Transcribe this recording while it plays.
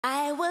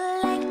I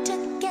would like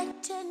to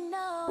get to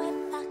know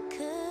if I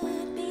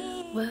could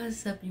be.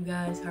 What's up, you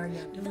guys? How are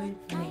y'all doing?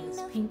 My name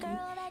is Pinky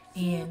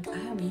and I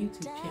have a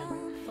YouTube channel.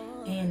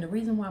 And the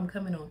reason why I'm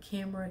coming on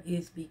camera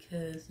is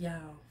because,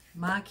 y'all,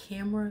 my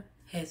camera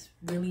has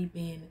really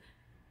been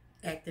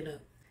acting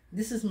up.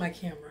 This is my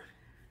camera.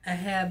 I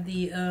have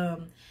the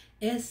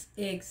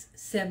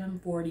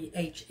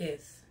Sx740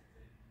 HS.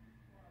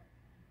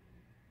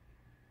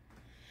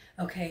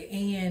 Okay,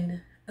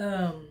 and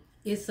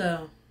it's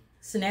a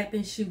snap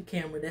and shoot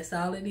camera. That's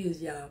all it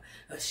is, y'all.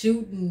 A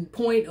shoot and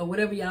point or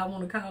whatever y'all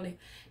want to call it.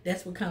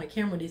 That's what kind of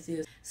camera this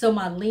is. So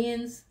my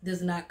lens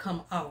does not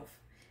come off.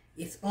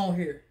 It's on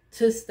here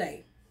to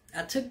stay.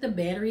 I took the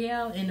battery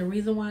out, and the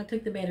reason why I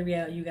took the battery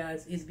out, you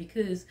guys, is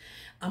because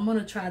I'm going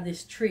to try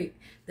this trick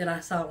that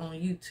I saw on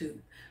YouTube.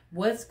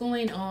 What's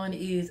going on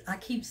is I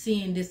keep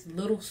seeing this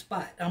little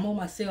spot. I'm on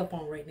my cell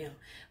phone right now,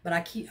 but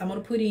I'm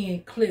going to put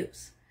in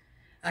clips.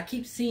 I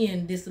keep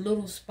seeing this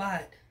little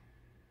spot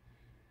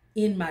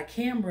in my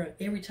camera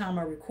every time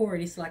I record.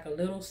 It's like a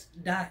little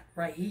dot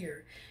right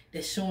here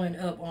that's showing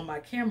up on my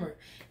camera.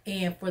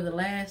 And for the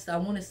last, I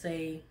want to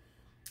say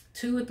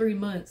 2 or 3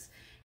 months.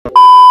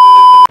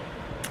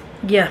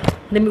 Yeah,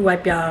 let me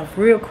wipe y'all off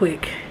real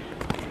quick,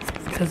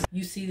 because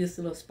you see this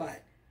little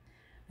spot,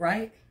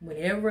 right?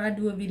 Whenever I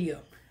do a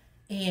video,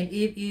 and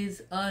it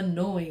is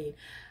annoying.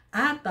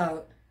 I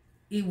thought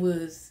it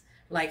was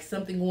like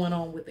something going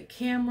on with the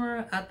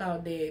camera. I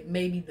thought that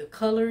maybe the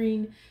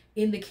coloring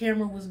in the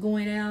camera was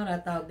going out. I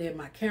thought that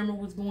my camera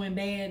was going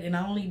bad, and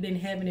I only been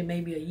having it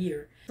maybe a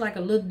year. It's like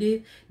a little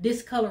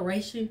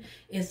discoloration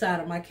inside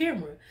of my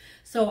camera.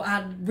 So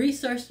I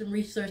researched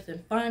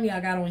and finally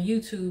I got on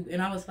YouTube,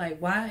 and I was like,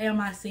 why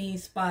am I seeing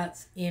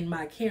spots in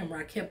my camera?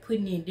 I kept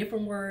putting in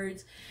different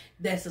words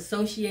that's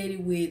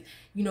associated with,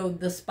 you know,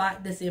 the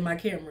spot that's in my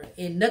camera,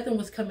 and nothing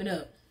was coming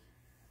up.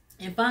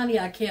 And finally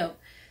I kept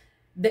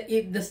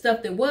the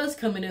stuff that was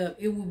coming up,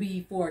 it will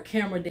be for a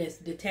camera that's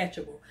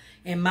detachable,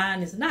 and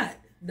mine is not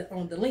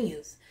on the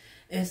lens.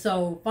 And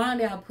so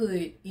finally I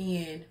put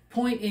in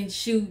point and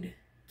shoot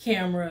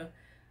camera.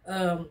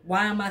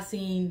 Why am I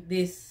seeing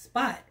this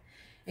spot?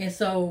 And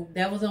so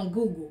that was on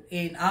Google,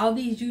 and all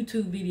these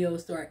YouTube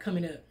videos start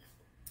coming up,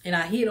 and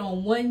I hit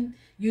on one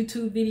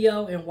YouTube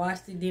video and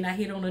watched it. Then I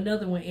hit on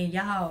another one, and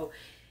y'all,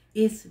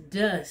 it's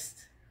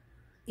dust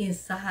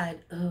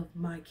inside of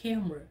my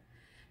camera.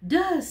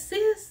 Dust,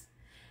 sis.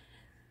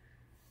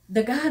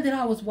 The guy that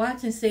I was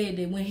watching said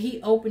that when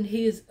he opened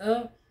his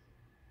up,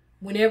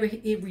 whenever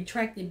it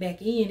retracted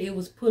back in, it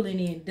was pulling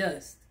in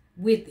dust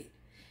with it.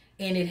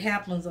 And it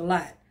happens a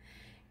lot.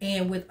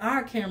 And with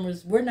our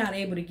cameras, we're not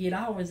able to get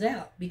ours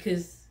out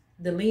because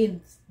the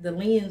lens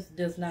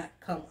does not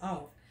come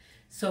off.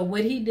 So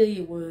what he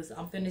did was,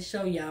 I'm finna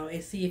show y'all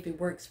and see if it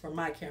works for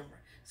my camera.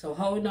 So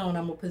hold on,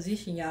 I'm gonna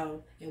position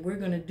y'all and we're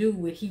gonna do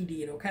what he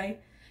did, okay?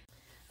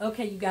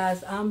 Okay, you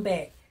guys, I'm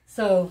back.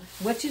 So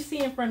what you see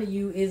in front of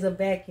you is a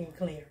vacuum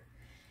cleaner.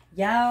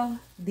 Y'all,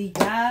 the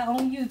guy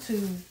on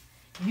YouTube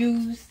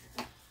used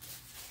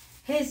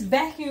his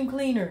vacuum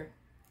cleaner.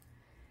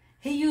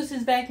 He used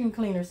his vacuum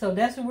cleaner. So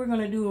that's what we're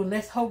going to do.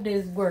 Let's hope that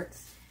it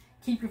works.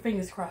 Keep your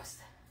fingers crossed.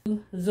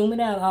 Zoom it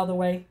out all the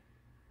way.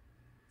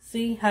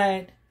 See how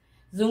it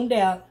zoomed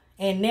out.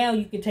 And now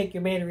you can take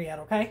your battery out,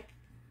 okay?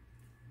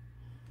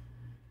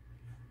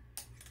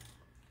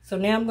 So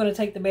now I'm going to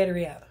take the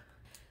battery out.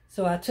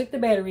 So I took the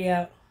battery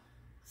out.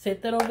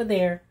 Set that over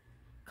there.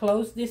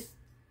 Close this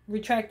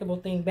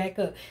retractable thing back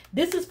up.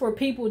 This is for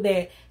people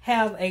that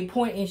have a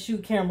point and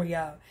shoot camera,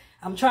 y'all.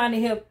 I'm trying to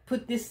help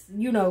put this,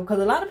 you know, because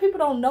a lot of people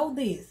don't know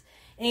this.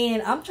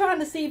 And I'm trying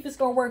to see if it's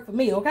going to work for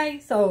me, okay?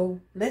 So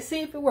let's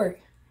see if it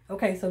works.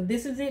 Okay, so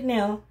this is it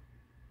now.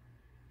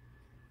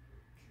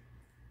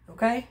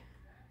 Okay?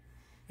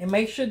 And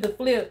make sure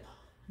the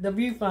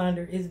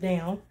viewfinder is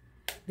down.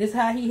 This is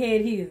how he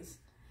had his.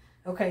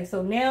 Okay,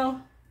 so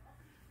now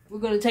we're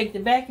going to take the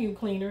vacuum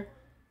cleaner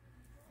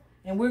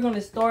and we're going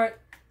to start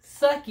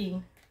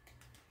sucking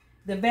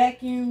the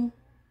vacuum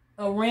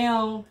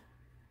around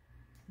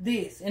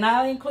this. And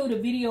I'll include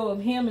a video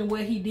of him and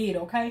what he did,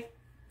 okay?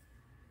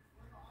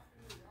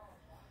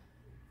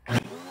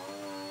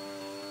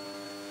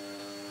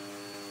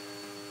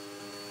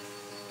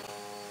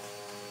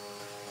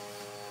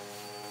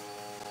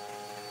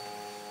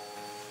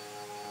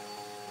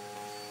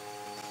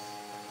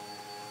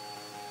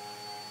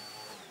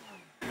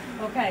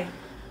 Okay.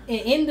 And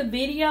in the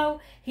video,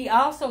 he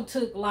also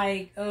took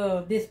like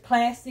this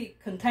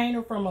plastic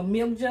container from a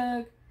milk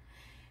jug,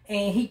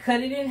 and he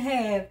cut it in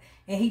half,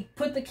 and he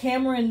put the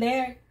camera in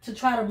there to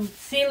try to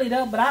seal it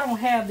up, but I don't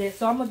have that,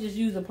 so I'm going to just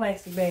use a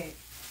plastic bag.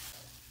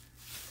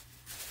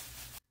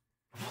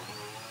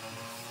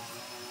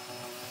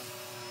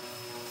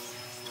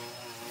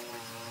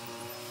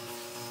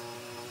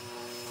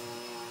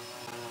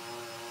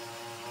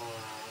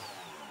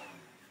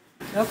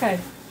 Okay,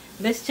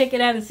 let's check it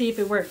out and see if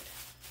it worked.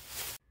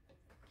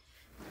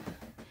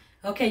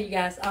 Okay, you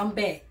guys, I'm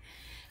back.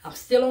 I'm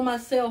still on my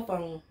cell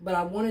phone, but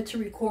I wanted to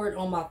record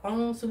on my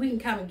phone so we can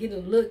kind of get a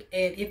look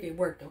at if it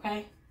worked,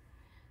 okay?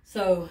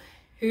 So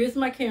here's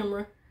my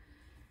camera.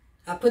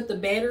 I put the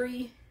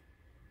battery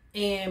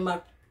and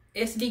my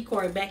SD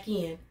card back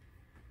in.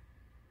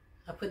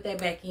 I put that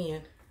back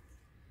in.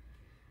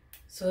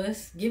 So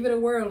let's give it a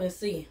whirl and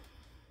see.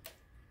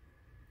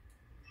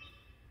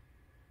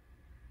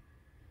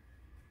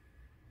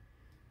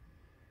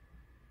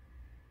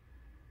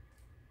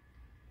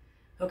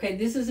 Okay,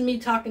 this is me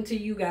talking to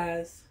you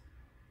guys.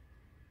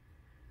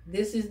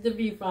 This is the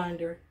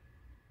viewfinder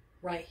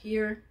right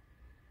here.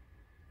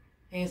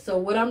 And so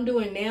what I'm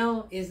doing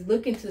now is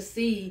looking to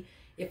see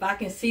if I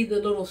can see the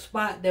little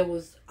spot that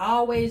was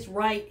always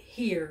right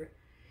here.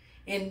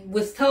 And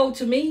was told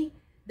to me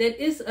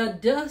that it's a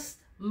dust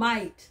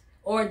mite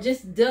or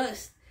just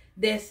dust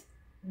that's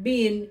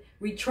being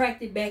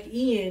retracted back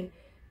in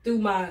through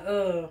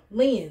my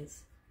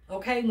lens.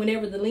 Okay,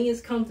 whenever the lens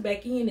comes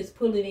back in, it's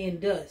pulling in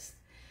dust.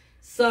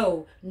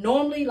 So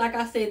normally, like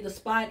I said, the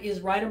spot is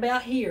right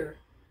about here.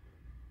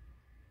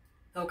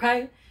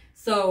 Okay,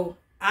 so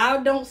I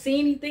don't see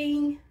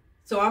anything.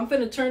 So I'm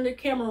finna turn the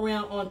camera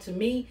around onto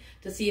me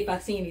to see if I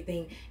see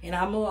anything. And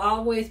I'm gonna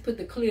always put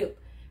the clip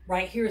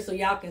right here so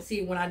y'all can see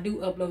it when I do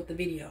upload the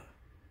video.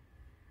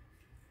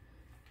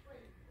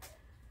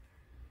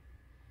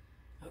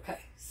 Okay,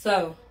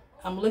 so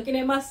I'm looking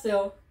at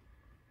myself,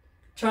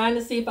 trying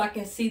to see if I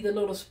can see the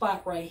little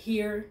spot right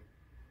here.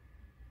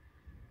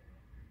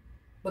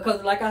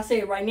 Because like I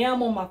said, right now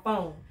I'm on my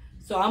phone.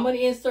 So I'm going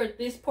to insert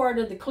this part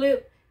of the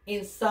clip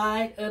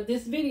inside of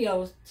this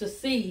video to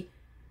see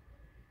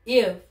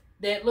if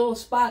that little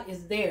spot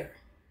is there.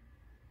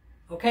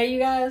 Okay, you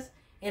guys?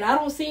 And I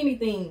don't see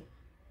anything.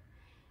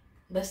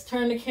 Let's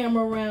turn the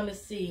camera around to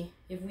see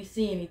if we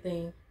see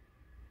anything.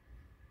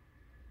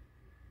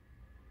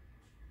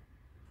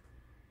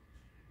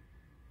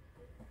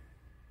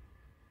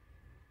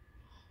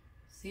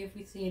 See if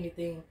we see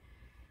anything.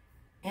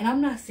 And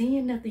I'm not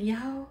seeing nothing,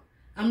 y'all.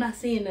 I'm not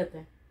seeing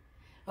nothing.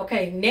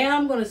 Okay, now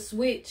I'm going to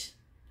switch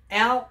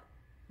out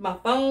my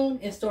phone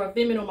and start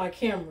filming on my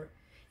camera.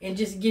 And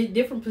just get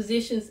different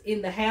positions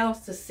in the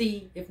house to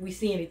see if we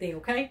see anything,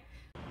 okay?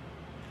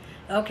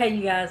 Okay,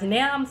 you guys.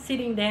 Now I'm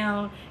sitting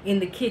down in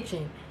the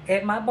kitchen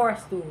at my bar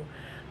stool.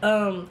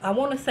 I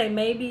want to say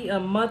maybe a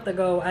month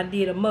ago I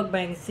did a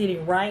mukbang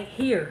sitting right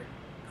here,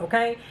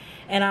 okay?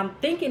 And I'm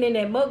thinking in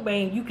that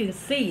mukbang you can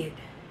see it,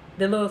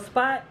 the little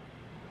spot.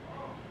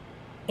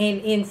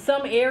 And in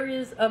some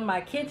areas of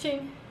my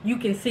kitchen, you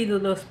can see the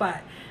little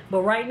spot.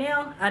 But right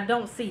now, I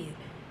don't see it.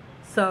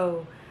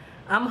 So,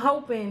 I'm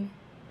hoping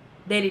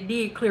that it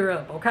did clear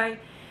up, okay?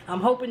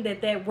 I'm hoping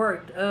that that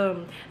worked.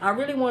 I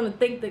really want to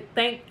thank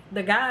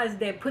the guys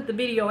that put the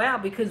video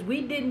out, because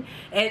we didn't,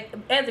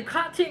 as a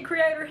content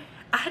creator,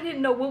 I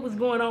didn't know what was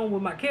going on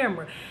with my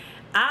camera.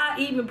 I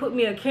even put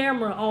me a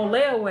camera on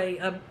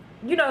layaway,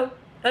 you know,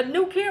 a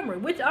new camera,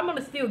 which I'm going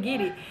to still get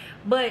it.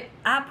 But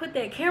I put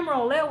that camera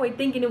on layaway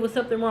thinking it was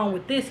something wrong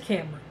with this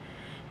camera.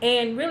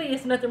 And really,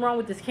 it's nothing wrong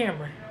with this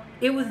camera.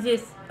 It was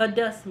just a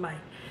dust mite.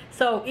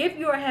 So if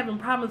you are having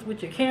problems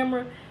with your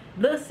camera,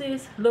 little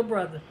sis, little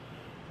brother,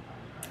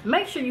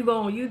 make sure you go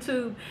on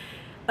YouTube,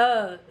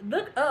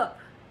 look up,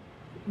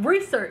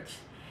 research,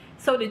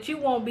 so that you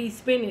won't be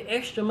spending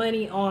extra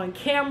money on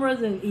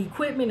cameras and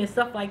equipment and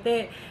stuff like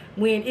that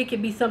when it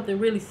can be something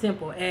really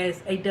simple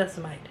as a dust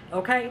mite,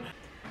 okay?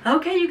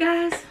 Okay, you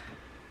guys,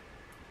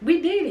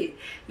 we did it.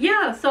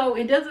 Yeah, so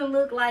it doesn't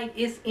look like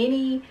it's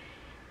any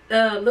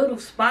little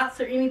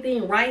spots or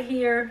anything right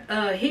here.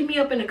 Hit me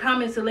up in the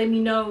comments to let me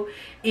know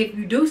if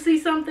you do see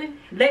something.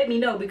 Let me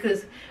know,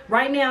 because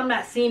right now I'm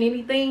not seeing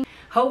anything.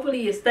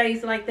 Hopefully it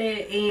stays like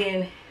that.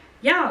 And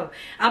y'all,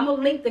 I'm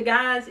gonna link the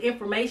guys'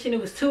 information. It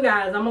was 2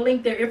 guys. I'm gonna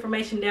link their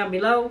information down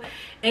below.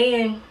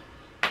 And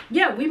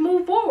yeah, we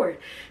move forward.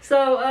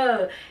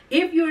 So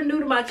if you're new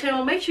to my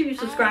channel, make sure you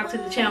subscribe to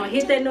the channel.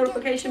 Hit that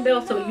notification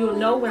bell so you'll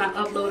know when I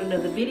upload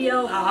another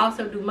video. I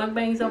also do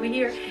mukbangs over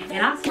here,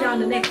 and I'll see y'all in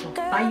the next one.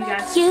 Bye, you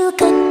guys. You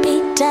could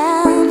be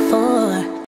down for